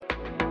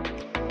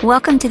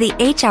Welcome to the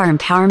HR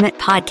Empowerment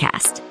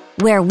Podcast,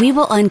 where we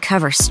will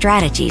uncover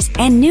strategies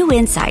and new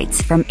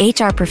insights from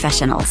HR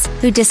professionals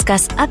who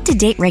discuss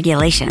up-to-date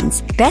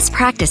regulations, best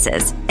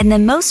practices, and the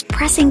most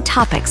pressing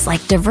topics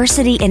like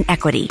diversity and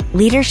equity,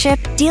 leadership,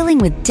 dealing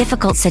with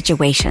difficult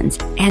situations,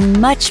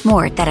 and much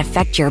more that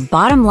affect your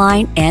bottom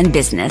line and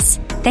business.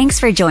 Thanks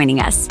for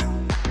joining us.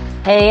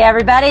 Hey,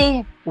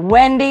 everybody.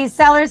 Wendy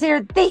Sellers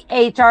here, the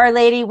HR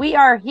lady. We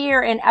are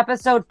here in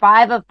episode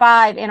 5 of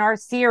 5 in our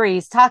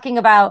series talking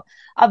about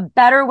a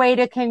better way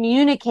to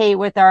communicate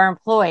with our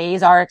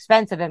employees, our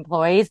expensive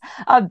employees,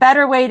 a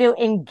better way to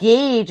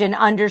engage and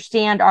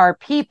understand our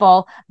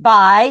people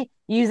by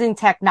using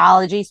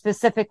technology,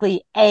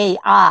 specifically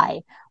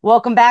AI.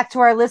 Welcome back to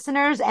our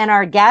listeners and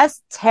our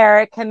guest,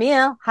 Tarek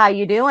Camille. How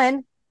you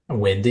doing?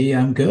 Wendy,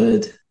 I'm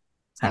good.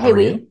 How are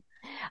you?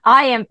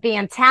 I am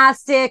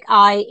fantastic.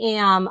 I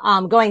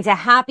am going to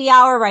happy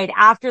hour right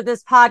after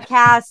this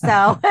podcast.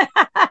 So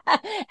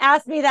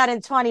ask me that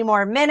in 20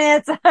 more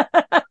minutes.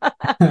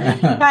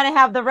 Kind of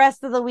have the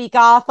rest of the week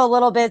off a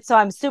little bit. So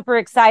I'm super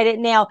excited.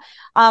 Now,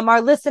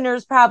 our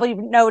listeners probably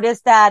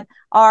noticed that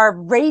our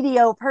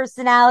radio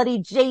personality,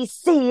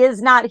 JC,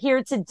 is not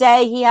here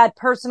today. He had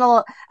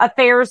personal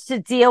affairs to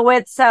deal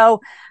with. So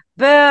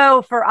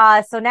boo for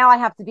us. So now I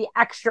have to be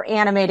extra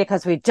animated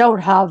because we don't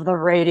have the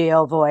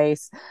radio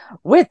voice.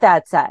 With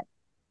that said,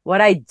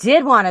 what I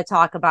did want to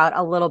talk about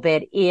a little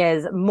bit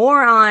is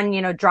more on,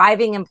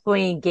 driving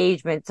employee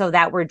engagement so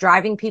that we're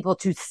driving people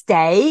to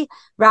stay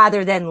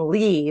rather than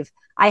leave.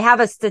 I have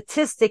a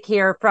statistic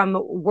here from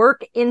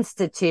Work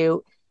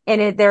Institute,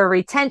 and their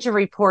retention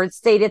report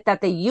stated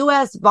that the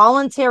U.S.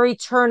 voluntary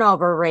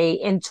turnover rate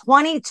in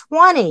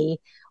 2020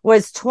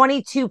 was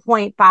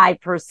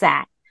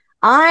 22.5%.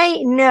 I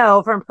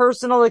know from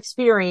personal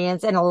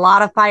experience and a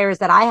lot of fires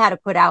that I had to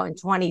put out in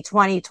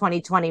 2020,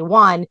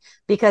 2021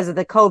 because of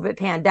the COVID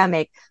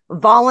pandemic,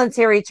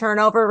 voluntary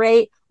turnover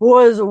rate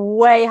was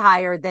way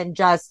higher than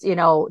just,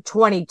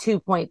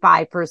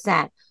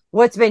 22.5%.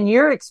 What's been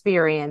your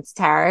experience,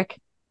 Tarek?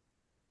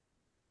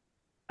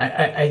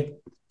 I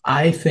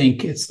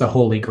think it's the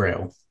Holy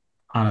Grail,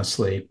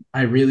 honestly.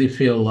 I really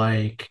feel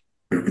like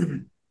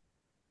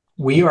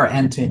we are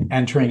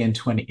entering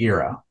into an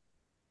era.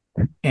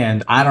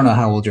 And I don't know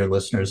how old your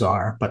listeners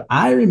are, but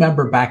I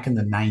remember back in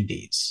the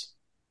 90s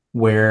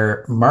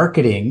where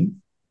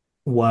marketing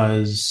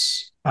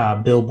was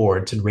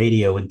billboards and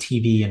radio and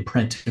TV and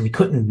print, and we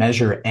couldn't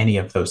measure any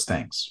of those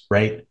things,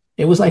 right?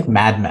 It was like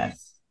Mad Men.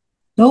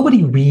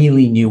 Nobody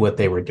really knew what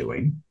they were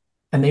doing,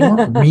 and they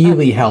weren't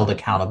really held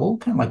accountable,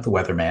 kind of like the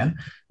weatherman.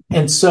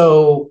 And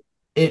so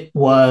it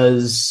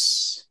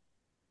was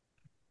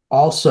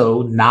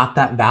also not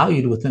that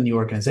valued within the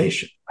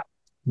organization.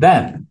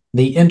 Then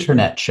the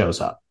internet shows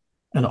up,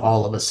 and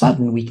all of a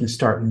sudden we can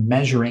start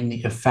measuring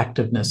the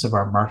effectiveness of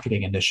our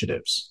marketing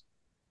initiatives.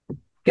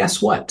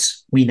 Guess what?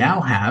 We now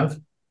have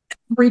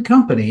every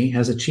company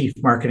has a chief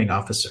marketing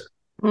officer.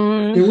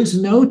 There was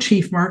no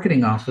chief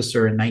marketing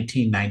officer in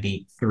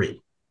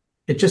 1993.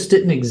 It just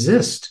didn't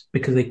exist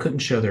because they couldn't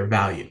show their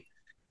value.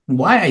 And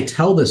why I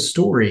tell this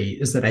story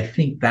is that I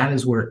think that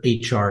is where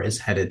HR is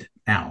headed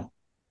now.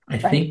 I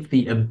think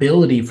the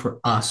ability for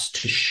us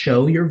to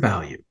show your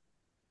value.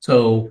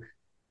 So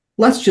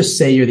let's just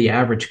say you're the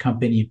average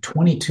company,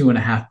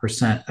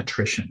 22.5%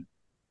 attrition.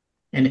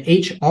 And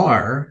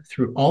HR,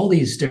 through all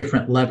these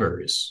different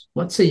levers,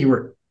 let's say you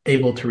were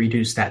able to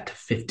reduce that to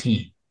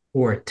 15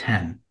 or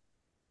 10.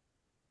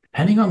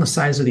 Depending on the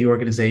size of the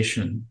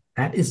organization,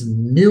 that is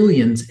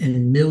millions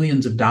and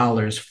millions of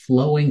dollars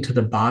flowing to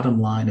the bottom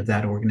line of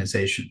that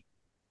organization.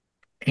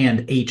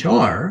 And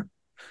HR,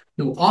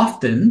 who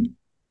often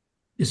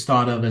is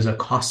thought of as a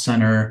cost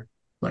center,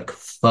 like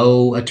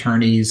faux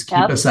attorneys, keep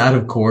us out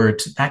of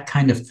court, that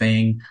kind of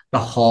thing, the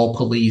hall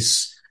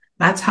police.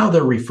 That's how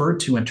they're referred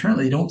to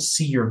internally. They don't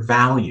see your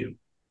value.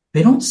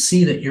 They don't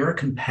see that you're a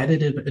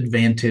competitive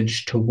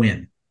advantage to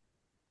win.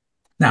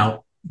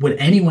 Now, would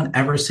anyone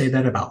ever say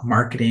that about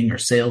marketing or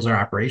sales or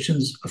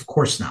operations? Of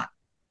course not.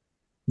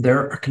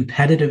 They're a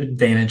competitive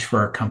advantage for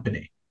our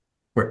company.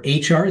 Where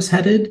HR is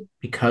headed,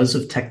 because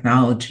of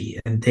technology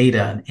and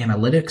data and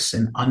analytics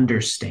and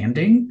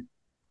understanding,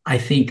 I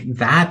think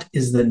that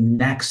is the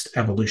next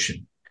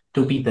evolution.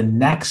 It'll be the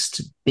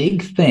next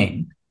big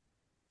thing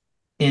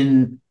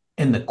in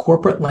the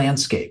corporate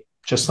landscape,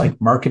 just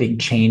like marketing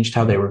changed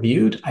how they were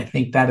viewed. I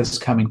think that is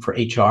coming for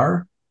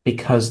HR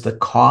because the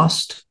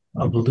cost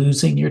of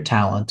losing your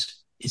talent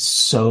is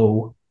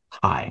so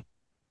high.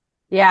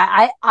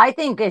 Yeah, I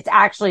think it's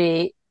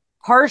actually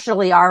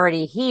partially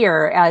already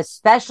here,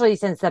 especially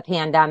since the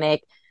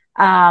pandemic.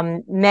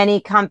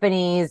 Many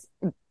companies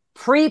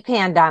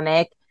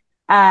pre-pandemic,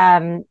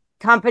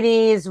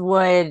 companies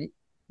would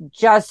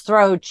just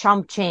throw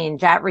chump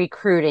change at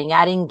recruiting,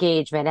 at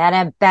engagement,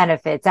 at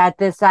benefits, at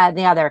this, that, and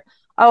the other.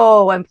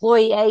 Oh,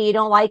 employee A, you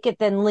don't like it,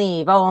 then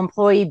leave. Oh,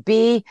 employee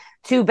B,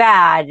 too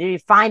bad. You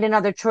find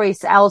another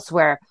choice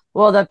elsewhere.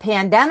 Well, the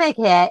pandemic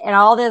hit and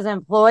all those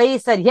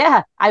employees said,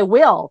 yeah, I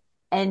will.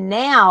 And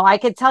now I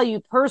could tell you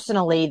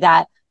personally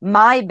that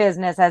my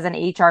business as an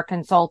HR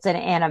consultant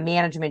and a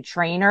management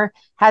trainer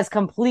has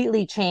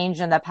completely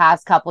changed in the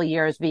past couple of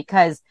years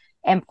because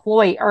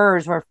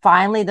employers were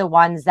finally the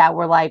ones that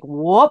were like,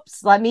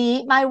 whoops, let me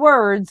eat my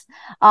words.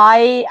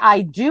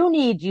 I do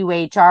need you,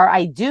 HR.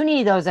 I do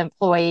need those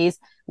employees.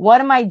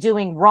 What am I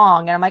doing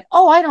wrong? And I'm like,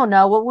 oh, I don't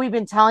know. What we've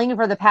been telling you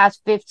for the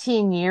past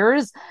 15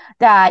 years,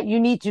 that you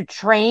need to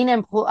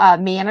train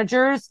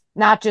managers,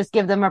 not just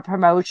give them a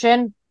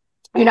promotion.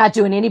 You're not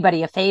doing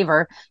anybody a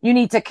favor. You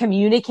need to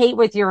communicate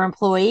with your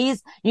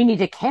employees. You need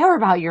to care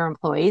about your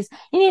employees.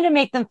 You need to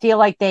make them feel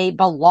like they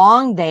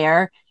belong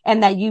there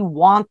and that you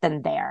want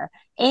them there,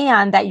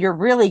 and that you're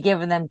really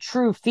giving them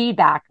true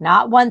feedback,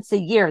 not once a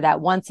year. That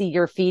once a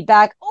year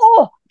feedback,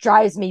 oh,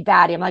 drives me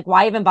batty. I'm like,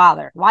 why even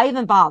bother? Why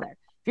even bother?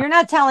 If you're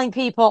not telling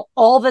people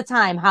all the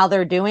time how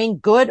they're doing,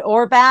 good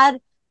or bad,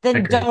 then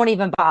Agreed. don't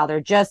even bother.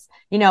 Just,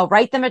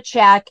 write them a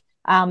check.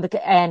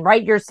 And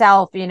write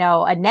yourself,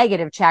 a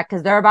negative check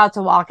because they're about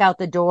to walk out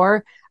the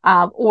door,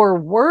 or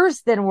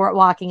worse than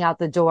walking out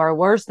the door,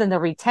 worse than the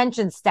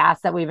retention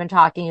stats that we've been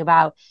talking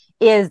about,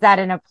 is that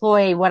an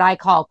employee, what I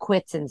call,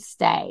 quits and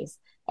stays.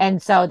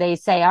 And so they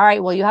say, all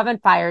right, well, you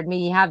haven't fired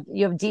me.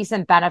 You have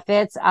decent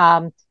benefits.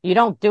 You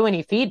don't do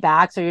any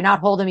feedback. So you're not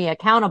holding me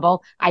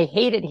accountable. I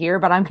hate it here,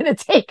 but I'm going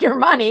to take your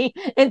money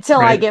until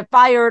I get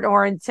fired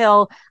or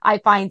until I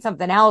find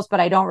something else, but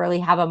I don't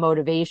really have a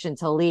motivation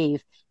to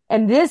leave.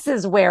 And this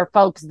is where,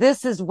 folks,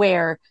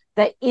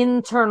 the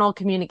internal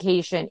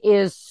communication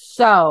is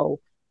so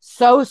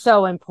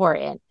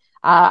important.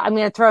 I'm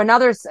going to throw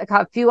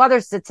a few other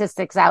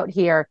statistics out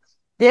here.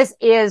 This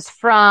is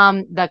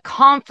from the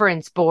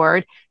Conference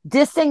Board.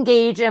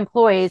 Disengaged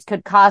employees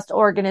could cost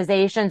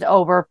organizations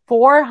over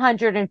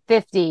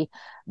 $450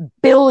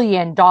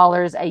 billion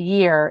a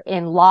year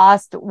in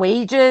lost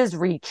wages,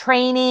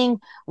 retraining,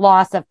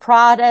 loss of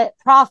profit,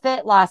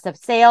 loss of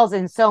sales,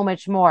 and so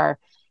much more.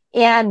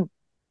 And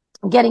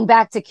getting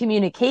back to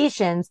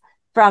communications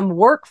from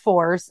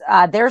Workforce,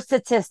 their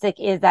statistic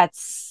is that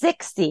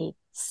 60%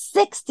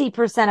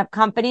 of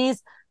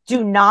companies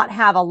do not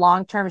have a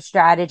long-term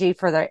strategy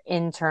for their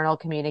internal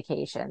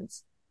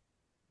communications.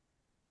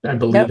 I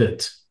believe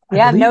it.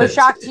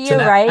 Shock to you,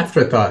 right?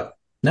 Afterthought.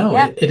 No,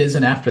 it is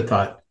an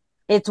afterthought.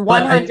 It's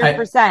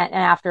 100% an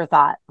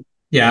afterthought.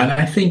 Yeah, and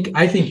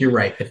I think you're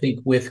right. I think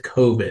with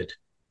COVID,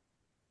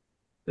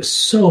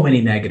 so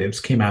many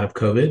negatives came out of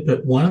COVID,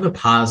 but one of the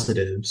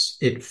positives,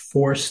 it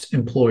forced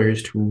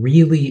employers to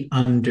really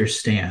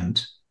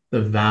understand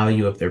the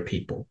value of their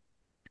people,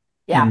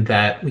 and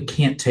that we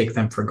can't take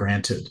them for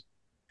granted.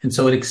 And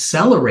so it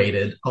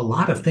accelerated a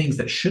lot of things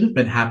that should have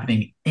been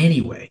happening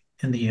anyway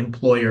in the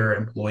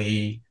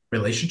employer-employee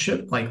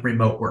relationship, like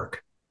remote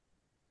work.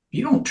 If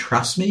you don't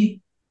trust me,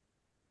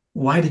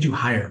 why did you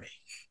hire me?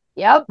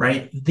 Yep.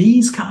 Right?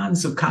 These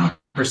kinds of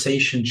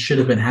conversations should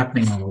have been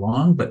happening all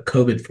along, but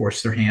COVID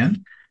forced their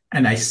hand.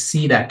 And I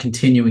see that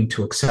continuing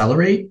to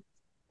accelerate.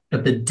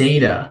 But the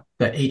data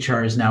that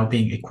HR is now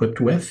being equipped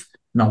with,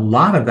 and a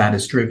lot of that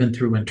is driven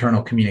through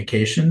internal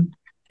communication,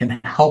 can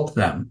help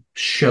them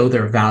show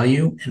their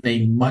value in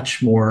a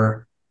much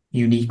more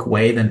unique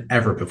way than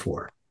ever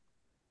before.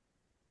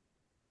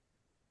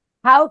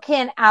 How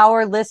can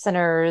our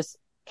listeners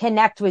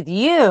connect with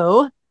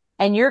you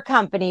and your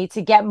company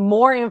to get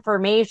more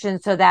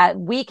information so that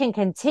we can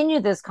continue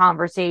this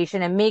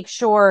conversation and make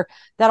sure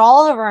that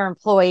all of our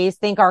employees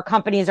think our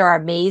companies are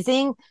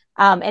amazing?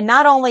 And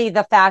not only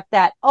the fact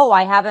that, oh,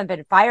 I haven't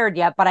been fired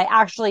yet, but I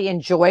actually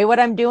enjoy what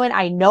I'm doing.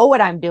 I know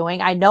what I'm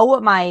doing. I know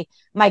what my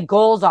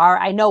goals are.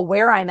 I know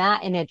where I'm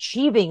at in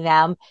achieving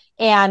them.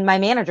 And my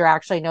manager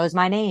actually knows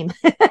my name.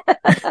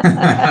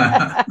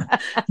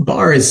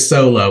 Bar is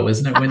so low,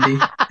 isn't it, Wendy?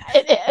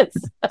 It is.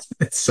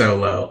 It's so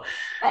low.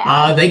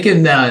 They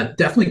can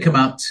definitely come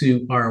out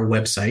to our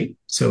website.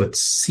 So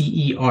it's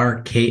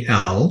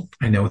CERKL.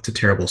 I know it's a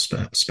terrible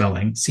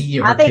spelling.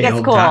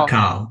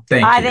 CERKL.com.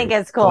 Thank you. I think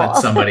it's cool. That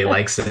somebody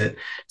likes it.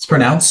 It's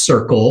pronounced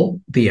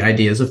circle. The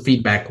idea is a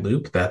feedback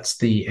loop. That's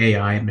the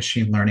AI and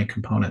machine learning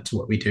component to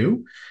what we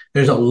do.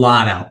 There's a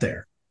lot out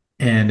there.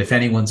 And if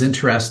anyone's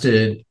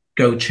interested,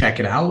 go check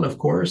it out, of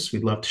course.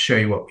 We'd love to show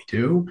you what we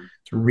do.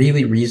 It's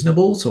really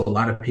reasonable. So a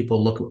lot of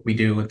people look at what we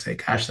do and say,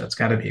 gosh, that's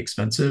got to be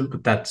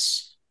expensive. But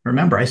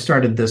remember, I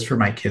started this for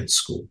my kids'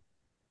 school.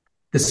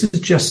 This is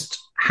just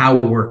how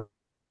work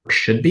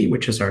should be,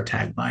 which is our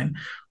tagline.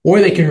 Or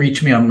they can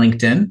reach me on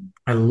LinkedIn.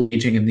 I'm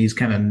engaging in these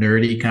kind of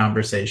nerdy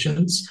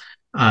conversations.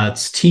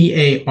 It's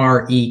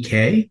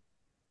Tarek,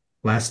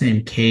 last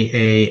name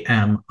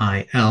Kamil.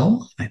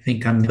 I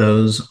think I'm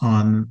those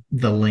on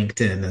the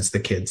LinkedIn, as the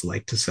kids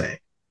like to say.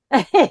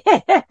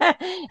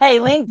 Hey,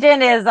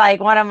 LinkedIn is like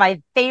one of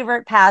my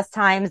favorite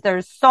pastimes.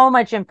 There's so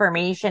much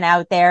information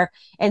out there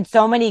and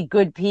so many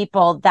good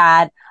people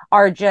that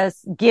are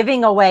just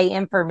giving away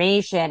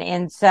information.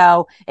 And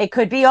so it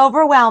could be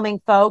overwhelming,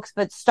 folks,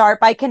 but start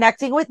by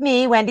connecting with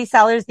me, Wendy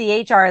Sellers,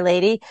 the HR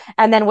lady,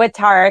 and then with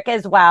Tarek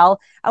as well.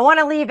 I want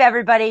to leave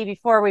everybody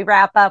before we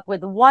wrap up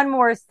with one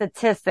more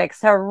statistics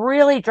to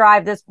really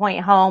drive this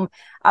point home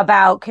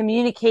about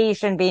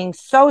communication being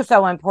so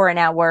important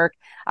at work.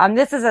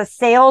 This is a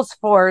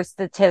Salesforce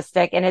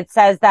statistic, and it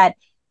says that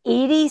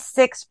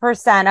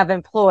 86% of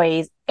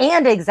employees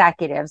and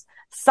executives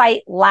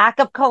cite lack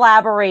of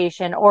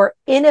collaboration or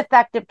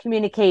ineffective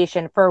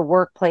communication for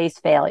workplace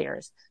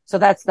failures. So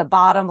that's the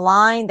bottom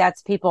line.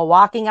 That's people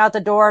walking out the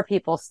door,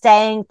 people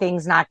staying,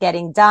 things not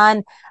getting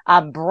done,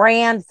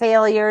 brand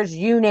failures,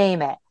 you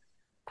name it.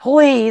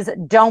 Please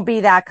don't be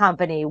that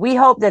company. We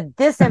hope that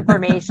this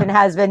information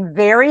has been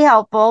very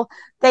helpful.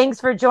 Thanks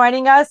for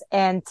joining us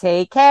and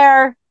take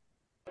care.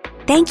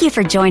 Thank you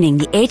for joining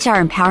the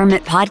HR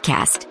Empowerment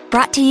Podcast,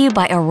 brought to you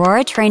by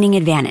Aurora Training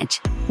Advantage.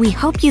 We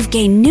hope you've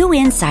gained new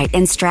insight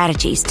and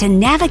strategies to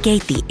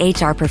navigate the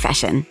HR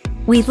profession.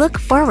 We look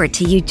forward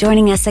to you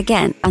joining us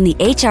again on the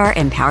HR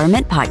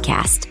Empowerment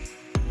Podcast.